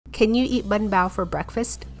Can you eat bun bao for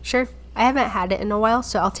breakfast? Sure. I haven't had it in a while,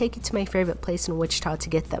 so I'll take you to my favorite place in Wichita to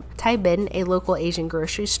get them. Binh, a local Asian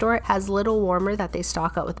grocery store, has Little Warmer that they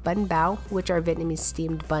stock out with bun bao, which are Vietnamese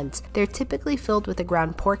steamed buns. They're typically filled with a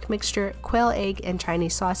ground pork mixture, quail egg, and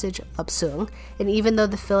Chinese sausage, lap sung. And even though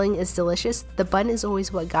the filling is delicious, the bun is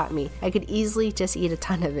always what got me. I could easily just eat a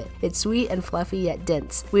ton of it. It's sweet and fluffy yet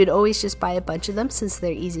dense. We would always just buy a bunch of them since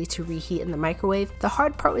they're easy to reheat in the microwave. The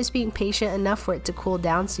hard part was being patient enough for it to cool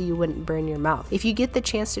down so you wouldn't burn your mouth. If you get the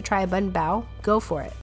chance to try a bun bao, go for it.